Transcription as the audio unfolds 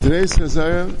Today's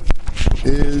Chazara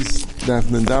is Daf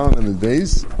Nandal and the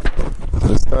Beis.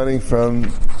 So starting from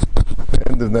the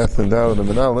end of Daf Nandal and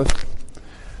the Aleph,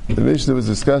 the Mishnah was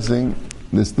discussing.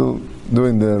 They're still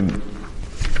doing they're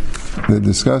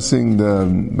discussing the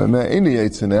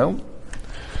Yaitza now,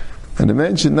 and they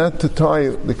mentioned not to tie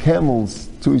the camels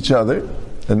to each other,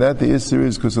 and that the issue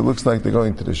is because it looks like they're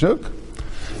going to the shuk.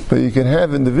 But you can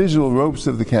have individual ropes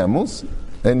of the camels,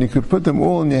 and you could put them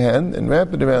all in your hand and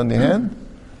wrap it around your hand.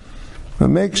 But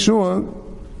make sure,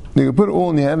 you can put it all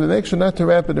in your hand, and make sure not to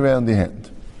wrap it around your hand.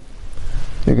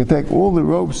 You can take all the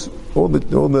ropes, all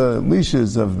the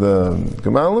leashes of the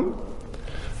gemalim,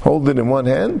 hold it in one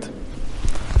hand.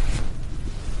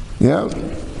 Yeah,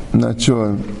 I'm not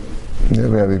sure. You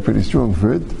have to be pretty strong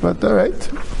for it, but all right.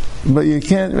 But you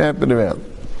can't wrap it around.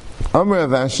 Amar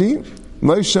Avashi,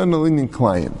 lo shana linyan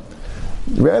klayim.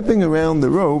 Wrapping around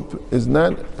the rope is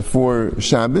not for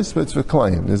Shabbos, but it's for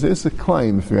Klayim. There's a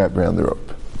Klayim if you wrap around the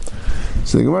rope.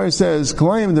 So the Gemara says,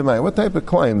 Klayim demai. What type of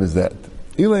Klayim is that?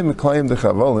 Ilay Klayim de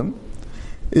Chavolim.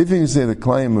 If you say the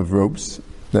Klayim of ropes,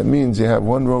 that means you have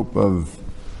one rope of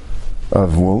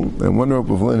wool and one rope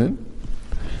of linen,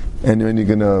 and when you're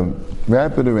going to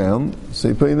wrap it around, so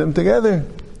you're putting them together,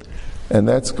 and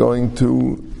that's going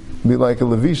to be like a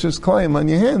Levishus Klayim on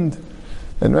your hand.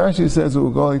 And Rashi says, we'll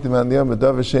go like the Mandiyam,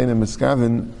 Davashain and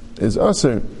Miskavin is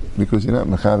Aser, because you're not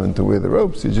Mechavin to wear the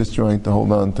ropes, you're just trying to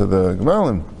hold on to the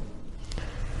Gemalim.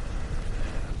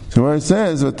 So where it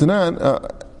says, Vatanan,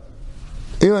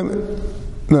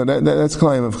 that's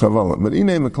Klayim of Chavalim. But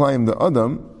Inay Meklayim the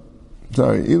Adam,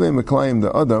 Ilay Meklayim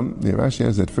the Adam, the Rashi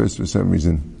has that first for some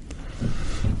reason.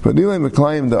 But Ilay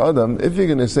Meklayim the Adam, if you're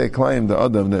going to say Klayim the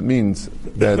Adam, that means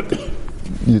that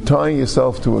you're tying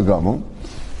yourself to a Gamal,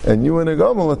 and you and a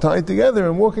Gamal are tied together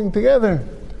and walking together.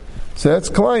 So that's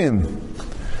Klayim.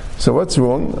 So what's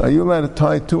wrong? Are you allowed to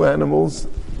tie two animals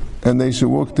and they should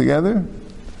walk together?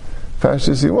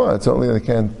 Pashas you what? It's only they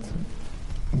can't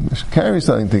carry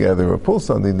something together or pull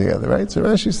something together, right? So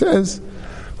Rashi says,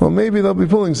 well, maybe they'll be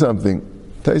pulling something.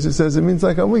 Taisa says it means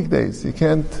like on weekdays. You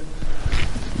can't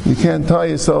tie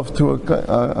yourself to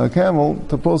a camel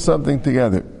to pull something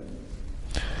together.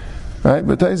 Right,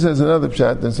 but Taisa says another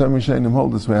pshat, and some Rishonim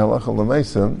hold this way, halacha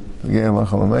l'maisa,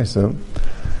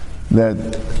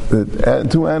 that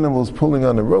two animals pulling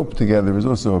on a rope together is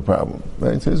also a problem.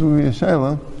 Right, it says would be a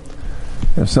shaila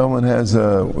if someone was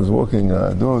walking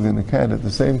a dog and a cat at the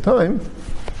same time,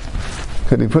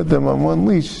 could he put them on one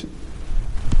leash?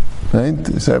 Right,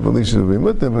 separate leashes would be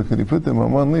mutter, but could he put them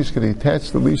on one leash? Could he attach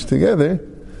the leash together?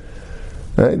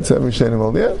 Right, some Rishonim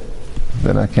hold, yeah,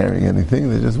 they're not carrying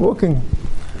anything; they're just walking.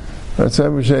 That's how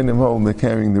Rishonim hold, they're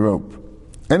carrying the rope.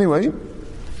 Anyway,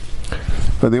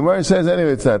 but the Gemara says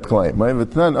anyway it's not Klayim.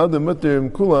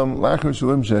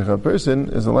 A person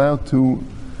is allowed to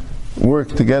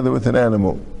work together with an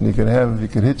animal. You can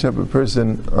hitch up a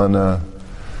person on a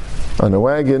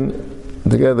wagon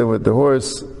together with the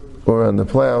horse, or on the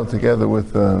plow together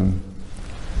with the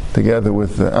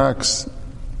ox.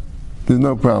 There's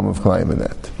no problem of Klayim in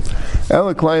that.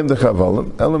 Ela Klayim the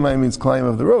Chavalim. Elamai means Klayim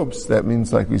of the ropes. That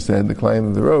means, like we said, the Klayim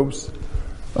of the ropes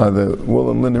are the wool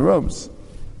and linen ropes.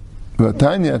 If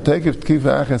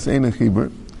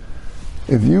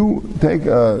you take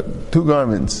two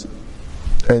garments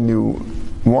and you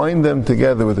wind them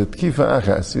together with a tkifa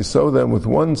achas, you sew them with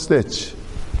one stitch,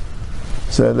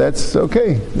 so that's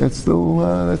okay. That's still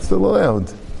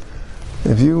allowed.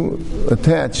 If you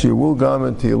attach your wool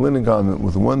garment to your linen garment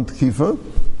with one tkifa,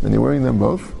 and you're wearing them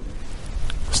both,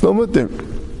 still mutter.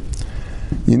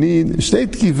 You need shtei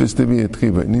tkifas to be a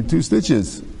tkiva. You need two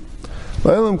stitches.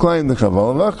 It means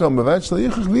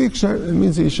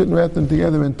that you shouldn't wrap them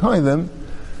together and tie them.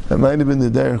 That might have been the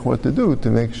derech what to do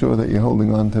to make sure that you're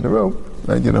holding on to the rope.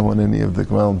 Right? You don't want any of the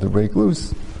kvalim to break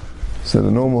loose. So the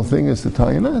normal thing is to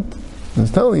tie a knot. It's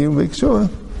telling you, make sure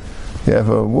you have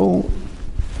a wool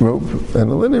rope and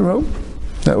a linen rope.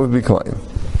 That would be Klayim.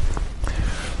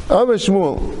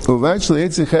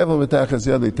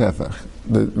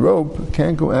 The rope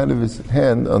can't go out of his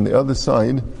hand on the other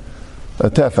side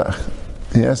a tefach.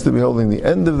 He has to be holding the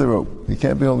end of the rope. He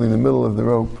can't be holding the middle of the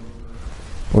rope,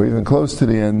 or even close to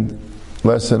the end,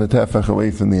 less than a tefach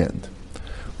away from the end.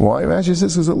 Why? Rashi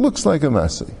says because it looks like a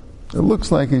masay. It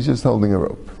looks like he's just holding a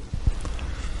rope.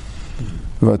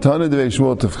 But in the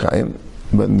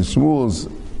Shmuel's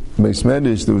Beis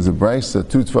Medrash, there was a brisa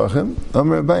two tefachim.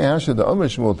 Rabbi Hasha the Amar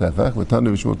Shmuel tefach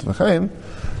v'tanu Shmuel tefachim.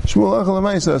 Shmuel achal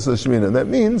l'maisa as l'shmina. That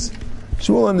means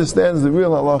Shmuel understands the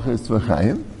real halacha is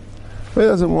tefachim, but he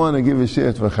doesn't want to give a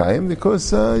share tefachim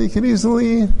because you could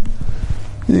easily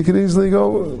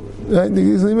go, right? You could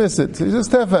easily miss it. So it's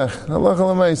just tefach halacha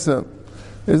l'maisa.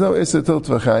 There's no issa till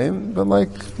tvachayim, but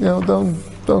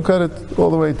don't cut it all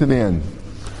the way to the end.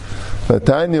 But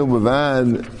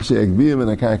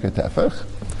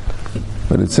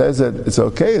it says that it's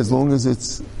okay as long as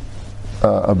it's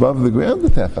above the ground, the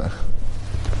tefach.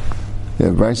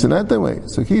 Right, not that way.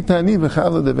 So kitani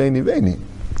v'chavla deveni veni.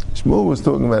 Shmuel was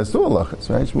talking about two halachas,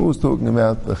 right? Shmuel was talking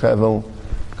about the chavel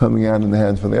coming out in the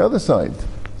hand from the other side,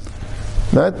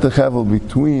 not the chavel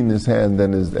between his hand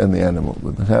and the animal,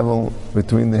 but the chavel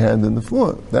between the hand and the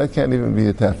floor. That can't even be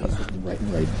a tefach.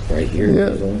 Right here.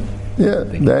 Yeah,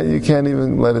 that you can't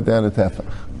even let it down a tefach.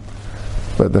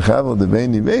 But the chavel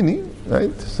deveni veni,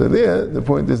 right? So there, the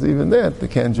point is even that they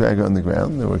can't drag on the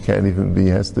ground, or it can't even be,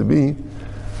 has to be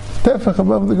tefach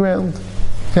above the ground.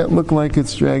 Can't look like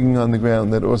it's dragging on the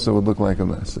ground. That also would look like a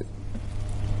masi.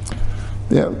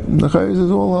 Yeah, the chayes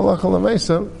is all halacha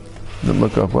l'meisa. Didn't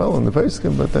look up well in the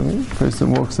Pesachim, but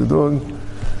person walks the dog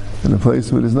in a place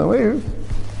where there's no air,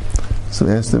 so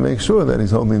he has to make sure that he's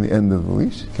holding the end of the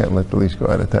leash. Can't let the leash go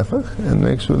out of tefach, and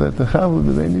make sure that the chavel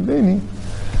the beni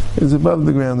is above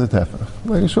the ground of tefach,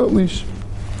 like a short leash.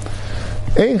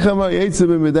 A chamar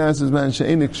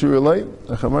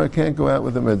can't go out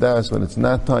with a medas when it's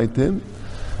not tied to him,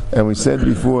 and we said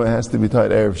before it has to be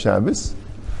tied Erev Shabbos.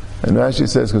 And Rashi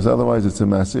says because otherwise it's a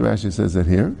masi. Rashi says that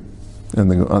here, on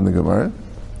the Gemara.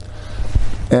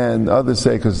 And others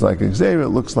say because like Xavier, it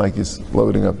looks like you're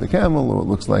loading up the camel, or it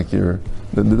looks like you're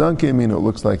the donkey. It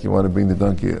looks like you want to bring the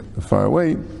donkey far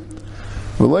away.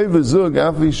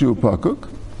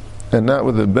 And not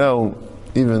with a bell,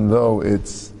 even though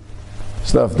it's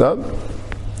stuffed up.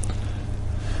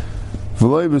 And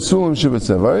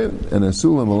a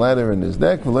sulam, a ladder in his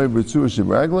neck, and not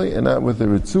with a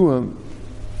ritzuah,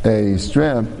 a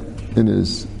strap in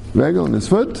his regel, in his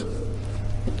foot.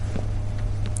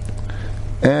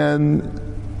 And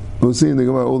we'll see in the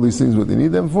Gemara all these things what they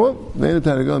need them for.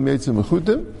 Tanagolim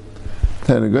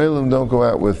don't go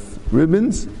out with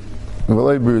ribbons, and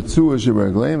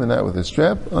not with a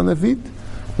strap on their feet.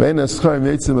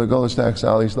 Zacharim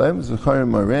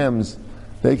are rams,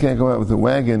 they can't go out with a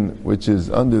wagon which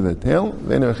is under the tail.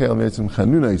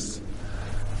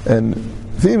 And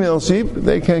female sheep,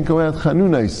 they can't go out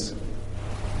chanunais.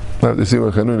 We'll have to see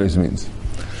what chanunais means.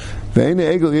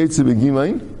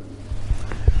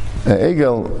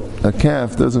 A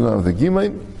calf doesn't go out with a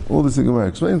gimain. All this the Gemara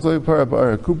explains.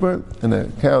 And a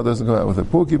cow doesn't go out with a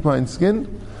porcupine skin.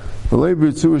 And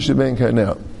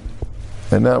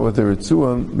not with the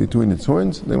ritzuah between its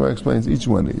horns. The Gemara explains each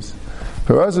one of these.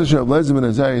 The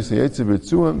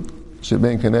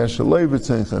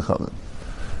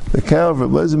cow of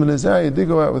Rabbi Lezim and Azariah did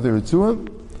go out with the ritzuah.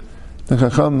 The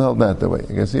Chacham held that the way.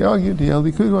 I guess he held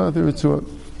he could go out with the ritzuah.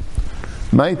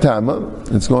 My Tama,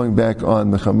 it's going back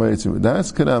on the Chamayetz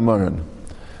Udas, Aharon,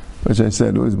 which I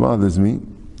said always bothers me,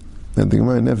 that the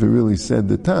Gemara never really said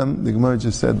the Tam, the Gemara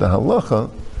just said the Halacha,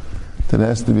 that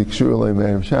has to be Kshur Eloi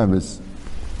Me'erev Shabbos.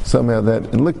 Somehow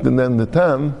that enlicked them the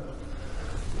Tam,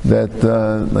 that,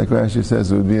 like Rashi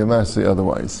says, it would be a Masi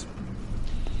otherwise.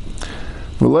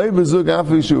 V'lei b'zug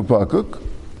afi shu pakuk,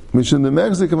 mishun the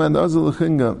Mechzik command azul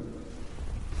l'chinga.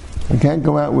 You can't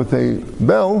go out with a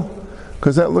bell,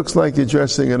 because that looks like you're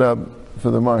dressing it up for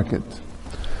the market.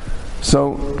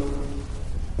 So,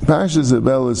 Pashas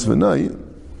Bell is V'nai,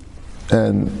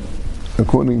 and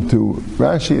according to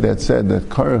Rashi that said that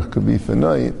Karach could be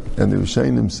V'nai, and the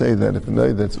Rishonim say that if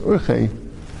V'nai that's Urchei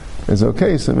is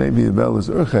okay, so maybe a bell is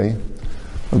Urchei,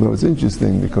 although it's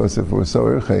interesting because if it was so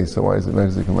Urchei, so why is it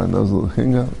Mexican command Nozul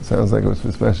Chinga? Sounds like it was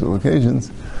for special occasions.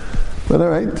 But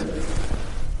alright.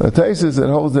 The Taisus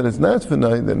that holds that it's not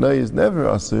V'nai, that Nai is never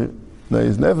Asr, Nay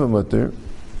is never mutter,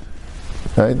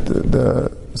 right?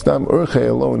 The stam urchei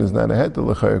alone is not a heter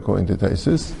l'chayr according to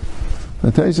Taisus.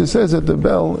 The Taisus says that the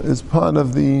bell is part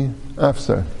of the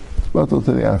afsar. It's bottled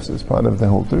to the afsar. It's part of the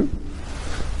halter,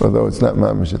 although it's not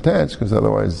mamish attached, because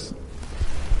otherwise,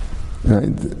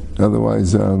 right?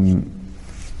 Otherwise, no,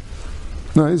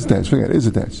 it's attached. Forget it. It's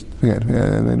attached. Forget.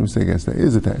 I made a mistake yesterday. It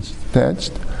is attached.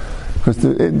 Attached. Because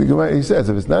the Gemara he says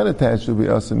if it's not attached, it will be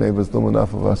asa mevas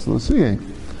lumanaf of asa l'suyeh.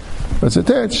 But it's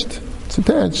attached. It's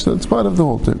attached, so it's part of the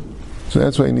halter. So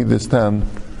that's why you need this tam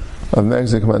of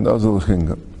Megzik command Azul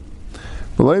Chinga.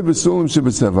 B'lei b'sulam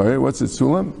shebetzavari. What's it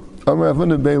sulam? Amar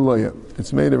Avuna Beiloya.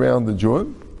 It's made around the jaw.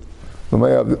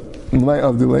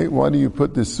 Why do you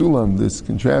put this sulam, this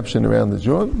contraption around the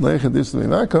jaw?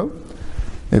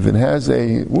 If it has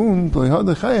a wound,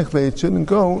 it shouldn't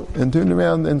go and turn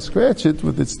around and scratch it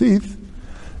with its teeth.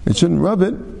 It shouldn't rub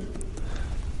it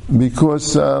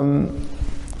because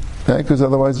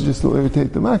otherwise it just will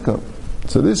irritate the makkah.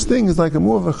 So this thing is like a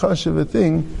more of a chash of a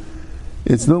thing.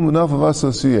 it's no enough of us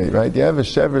associate, right? You have a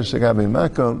shever shagabi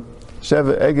makom,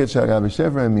 shever eged shagabi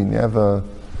shever. I mean, you have a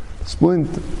splint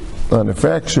on a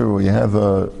fracture, or you have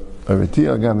a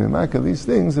retia gabi makom. These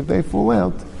things, if they fall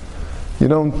out, you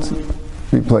don't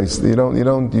replace. You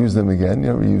don't use them again. You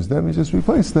don't reuse them. You just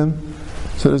replace them.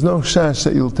 So there's no shash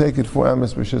that you'll take it for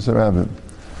Amos B'Shus Harabim.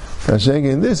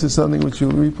 Again, this is something which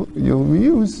you'll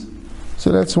reuse.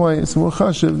 So that's why it's more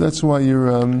chashiv. That's why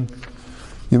you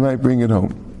might bring it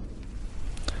home.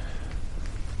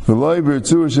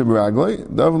 It's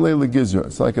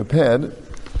like a pad,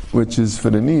 which is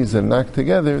for the knees and knocked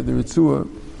together. The ritzua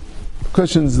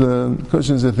cushions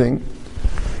the thing.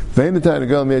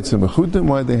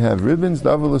 Why they have ribbons?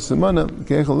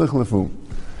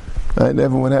 Right?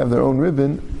 Everyone have their own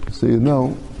ribbon, so you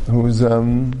know who's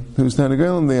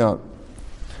Tanagelim they are.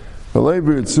 They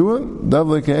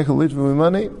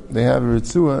have a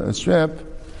ritzua, a strap,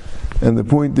 and the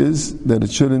point is that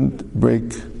it shouldn't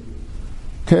break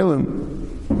kalim.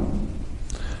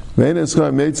 The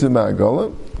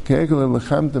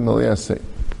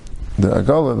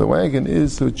agala, the wagon,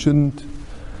 is so it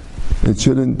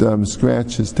shouldn't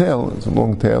scratch his tail. It's a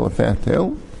long tail, a fat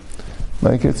tail,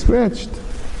 might get scratched.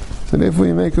 So therefore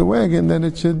you make a wagon, then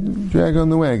it should drag on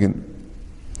the wagon.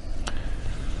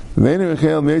 Right, and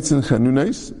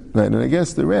I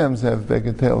guess the rams have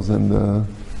bigger tails than the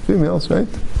females, right?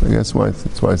 I guess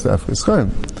that's why it's Africa's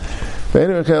Chaim. Right,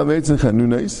 and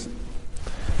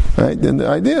the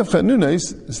idea of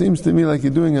chanunais seems to me like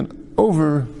you're doing an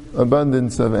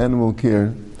overabundance of animal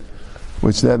care,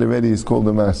 which that already is called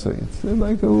a masa. It's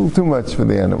like a little too much for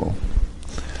the animal.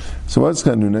 So what's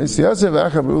chanunais?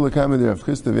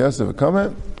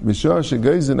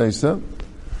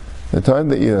 The time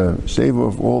that you shave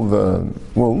off all the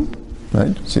wool,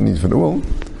 right, which you need for the wool,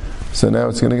 so now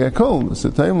it's going to get cold. So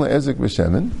time le'ezek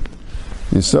v'shemen,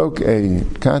 you soak a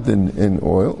cotton in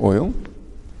oil,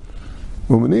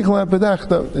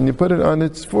 and you put it on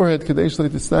its forehead, so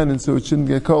it shouldn't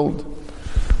get cold.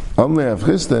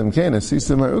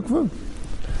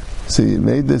 So you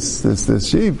made this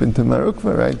sheep into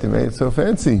marukva, right? They made it so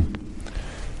fancy.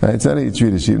 Right? It's not how you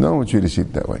treat a sheep. No one would treat a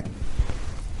sheep that way.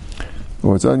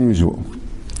 Or it's unusual.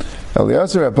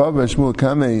 Eliezer Rabbi Shmuel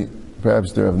Kamei,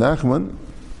 perhaps the Rav Nachman,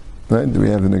 right? We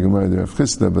have in the Gemara the Rav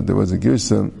Chisda, but there was a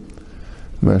Girsa.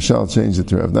 Marshal changed it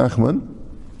to Rav Nachman.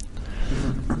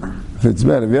 If it's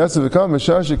better,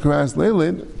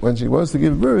 when she was to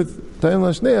give birth,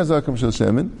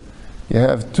 you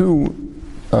have two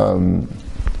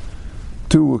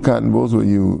cotton balls where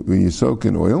you soak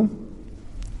in oil.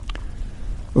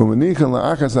 You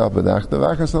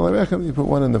put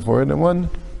one in the forehead and one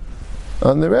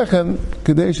on the rechem,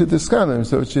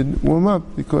 so it should warm up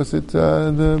because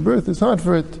the birth is hot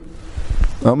for it.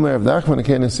 You made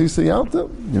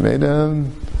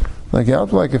like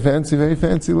Yalta, like a very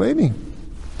fancy lady.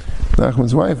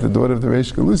 Nachman's wife, the daughter of the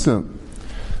Reish Galusa.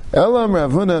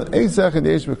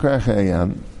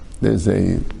 There's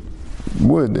a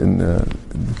wood in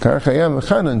Karchayam,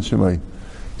 Chanan Shemai.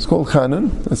 It's called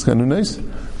Chanan, that's Chanunais.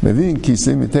 Mevin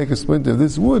Kisim, you take a splint of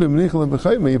this wood, you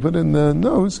put it in the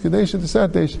nose, Kadesh to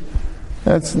Satesh.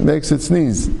 That makes it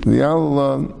sneeze. So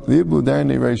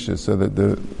that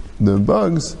the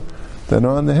bugs that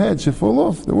are on the head should fall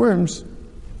off, the worms.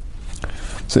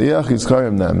 So Yachis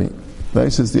Charim Nami.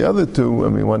 Nice as the other two, I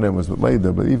mean one of them was with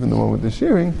Leda, but even the one with the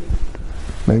shearing,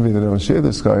 maybe they don't share the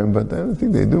Charim, but I don't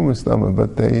think they do Mustama,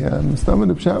 but they, Mustama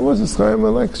the Pshat was a Charim are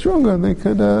like stronger, they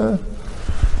could, they're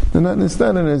not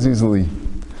Nistanan as easily.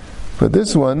 But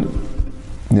this one,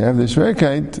 you have the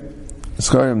Shrekite,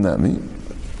 Charim Nami.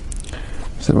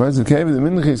 So whereas the cave of the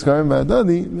Minchi Charim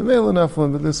Ba'adadi, the male enough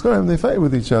one, but the Charim, they fight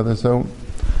with each other, so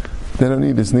they don't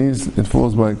need to sneeze, it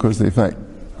falls by because they fight.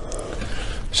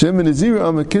 Shem Nazira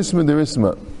Am Kisma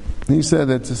Derisma. He said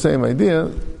that's the same idea,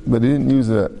 but he didn't use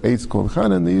a eitz called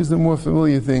Chanan, they used a more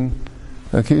familiar thing,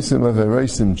 a kism of a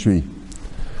raisim tree.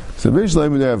 So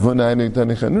Bishlam there Avunai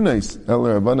Tani Chanunais, El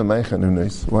Rabbana Mai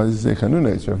Chanunais. Why does it say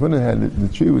Chanunais? Rabbana had the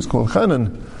tree was called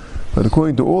Chanan, but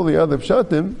according to all the other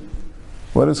Pshatim,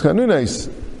 what is Chanunais?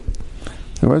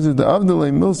 So what is it? The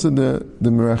Avdalai Milsa the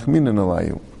Merachminan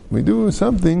Alayu. We do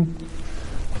something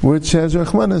which has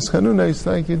Rachmanas Chanunais,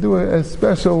 like you do a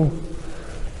special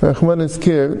Rachmanas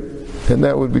care, and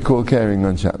that would be called carrying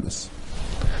on Shabbos.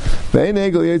 Ve'ein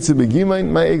egel yetze begimain,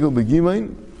 my egel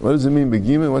begimain. What does it mean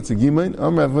begimain? What's a gimain?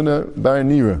 Am Ravuna bar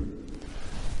nira.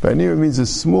 Bar nira means a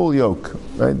small yoke,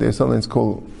 right? There's something that's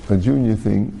called a junior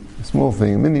thing, a small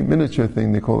thing, a miniature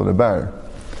thing. They call it a bar.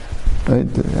 Right?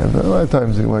 A lot of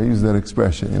times they want to use that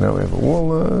expression. You know, we have a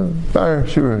wall, bar,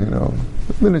 sure. You know,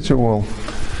 a miniature wall.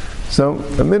 So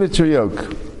a miniature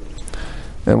yoke.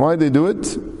 And why they do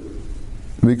it?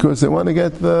 Because they want to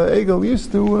get the egel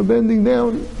used to bending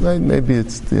down. Right? Maybe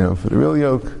it's for the real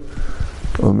yoke,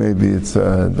 or maybe it's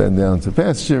bend down to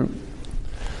pasture.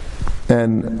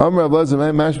 And Amr Ablazim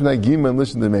Mashman Giman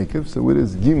listen to Mekiv. So what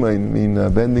does Giman mean?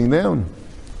 Bending down.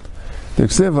 The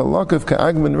Ksiv Halakav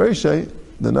Ka'agman Reshai.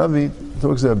 The Navi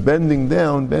talks about bending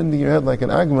down, bending your head like an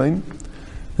agman.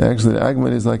 Actually, the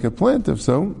agman is like a plant of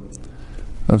some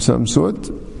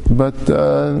sort, but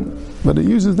it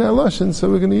uses that lashon, so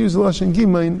we're going to use lashon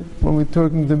gimain when we're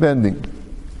talking to bending.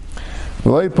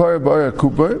 V'lay par bar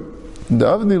kupar, the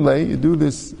avni lay, you do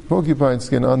this porcupine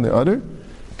skin on the udder,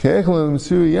 ke'echel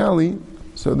m'sur yali,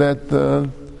 so that the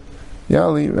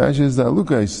yali, ashes the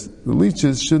lukais, the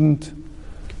leeches shouldn't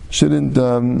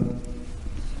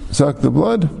suck the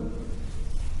blood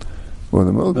or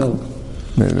the milk.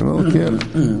 Maybe the milk, yeah.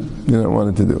 You don't want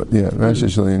it to do it. Yeah, Rashi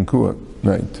Shali Kua.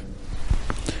 Right.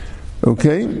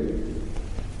 Okay.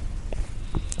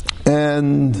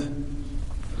 And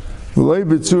V'loi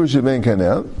b'tzur sheben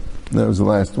kanel. That was the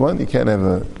last one. You can't have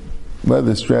a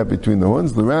leather strap between the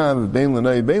horns. L'rav bein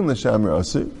l'nai bein l'shamer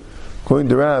asur. According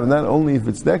to Rav, not only if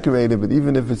it's decorated, but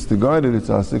even if it's to guard it, it's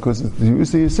asur, because it's the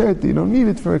use of yisert. You don't need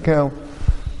it for a cow.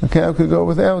 A cow could go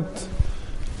without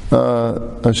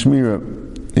a shmira.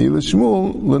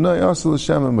 Shmuel l'nai asur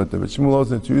l'shamer mutter. But Shmuel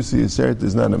also that use of yisert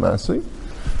is not a masri.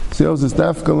 So he also is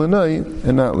dafka l'nai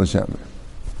and not l'shamer.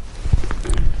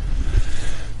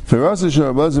 So the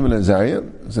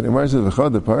Gemara says,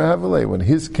 when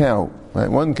his cow, right,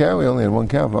 one cow, he only had one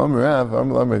cow,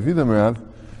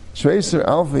 Shreiser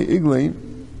Alfi Igli,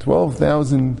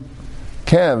 12,000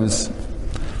 calves,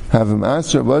 have him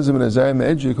Asher, Blazim and Azariah,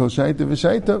 Me'edri, Kol Shaita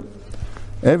V'Shaita.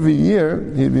 Every year,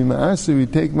 he'd be Ma'asir,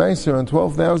 he'd take Meiser on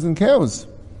 12,000 cows.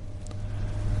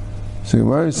 So the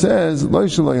Gemara says, Lo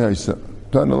Shaloi Haisa,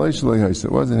 Tana Lo Shaloi Haisa,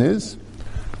 it wasn't his,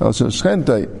 also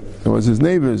Shchentai, it was his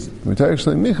neighbors, because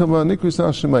he wasn't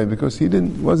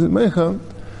Mecha,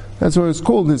 that's why it's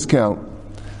called his cow.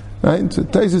 Right? So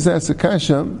Taisus asks a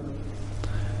kasha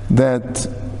that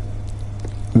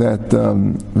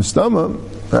Mustama,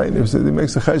 right, he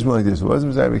makes a cheshbon like this.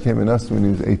 He became a Nasi when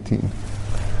he was 18.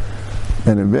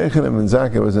 And Rebbeinu ben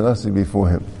Zakkai was a Nasi before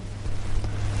him.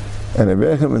 And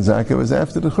Rebbeinu ben Zakkai was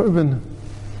after the Churban.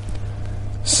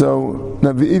 So,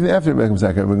 now, even after Rebbeinu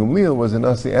ben Zakkai, Rabbi Gamliel was a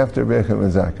Nasi after Rebbeinu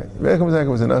ben Zakkai. Rebbeinu ben Zakkai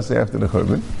was a Nasi after the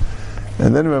Churban.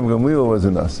 And then Rabbi Gamliel was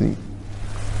a Nasi.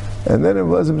 And then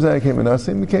Rabbi ben Zakkai came a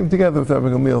Nasi, and we came together with Rabbi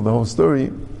Gamliel, the whole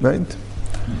story, right?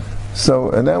 So,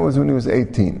 and that was when he was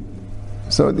 18.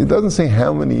 So it doesn't say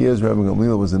how many years Rabbi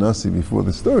Gamliel was a Nasi before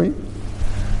the story,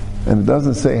 and it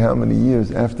doesn't say how many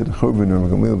years after the Churban Rabbi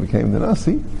Gamliel became the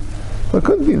Nasi, but it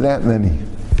couldn't be that many.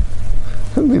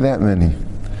 Couldn't be that many.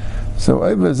 So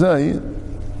Aibazai,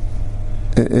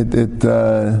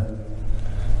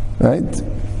 right?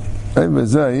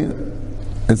 Aibazai,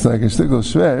 it's like a shtickle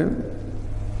shver,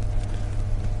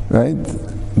 right?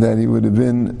 That he would have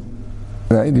been,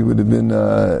 right? He would have been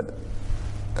the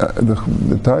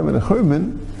time of the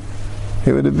Churban.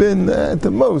 He would have been at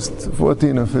the most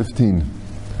 14 or 15.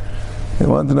 I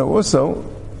want to know also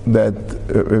that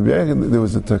there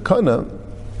was a takana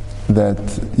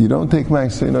that you don't take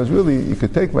meiser. You know, it's really, you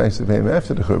could take meiser for him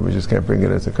after the Churban, you just can't bring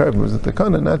it as a carbon. It was a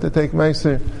takana not to take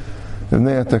meiser in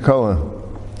the takala.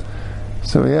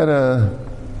 So he had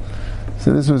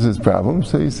so this was his problem.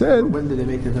 So he said, when did they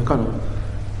make the takana?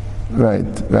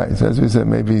 Right. So as we said,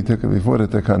 maybe he took it before the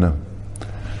takana.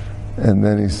 And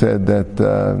then he said that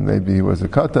maybe he was a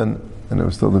katan, and it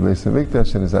was still the base of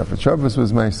Mikdash, and his After Shabbos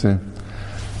was meiser.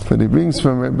 But he brings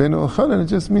from Rabbeinu Elchanan, it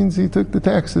just means he took the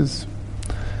taxes.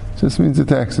 It just means the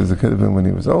taxes. It could have been when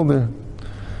he was older.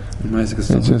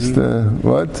 It just,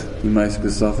 what?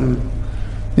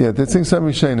 Yeah, they think some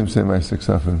Rishonim say Ma'aseh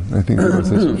Ksafim. I think there was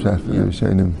some Shafi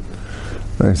Rishonim.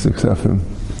 Ma'aseh Ksafim.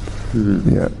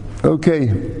 Yeah.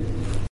 Okay.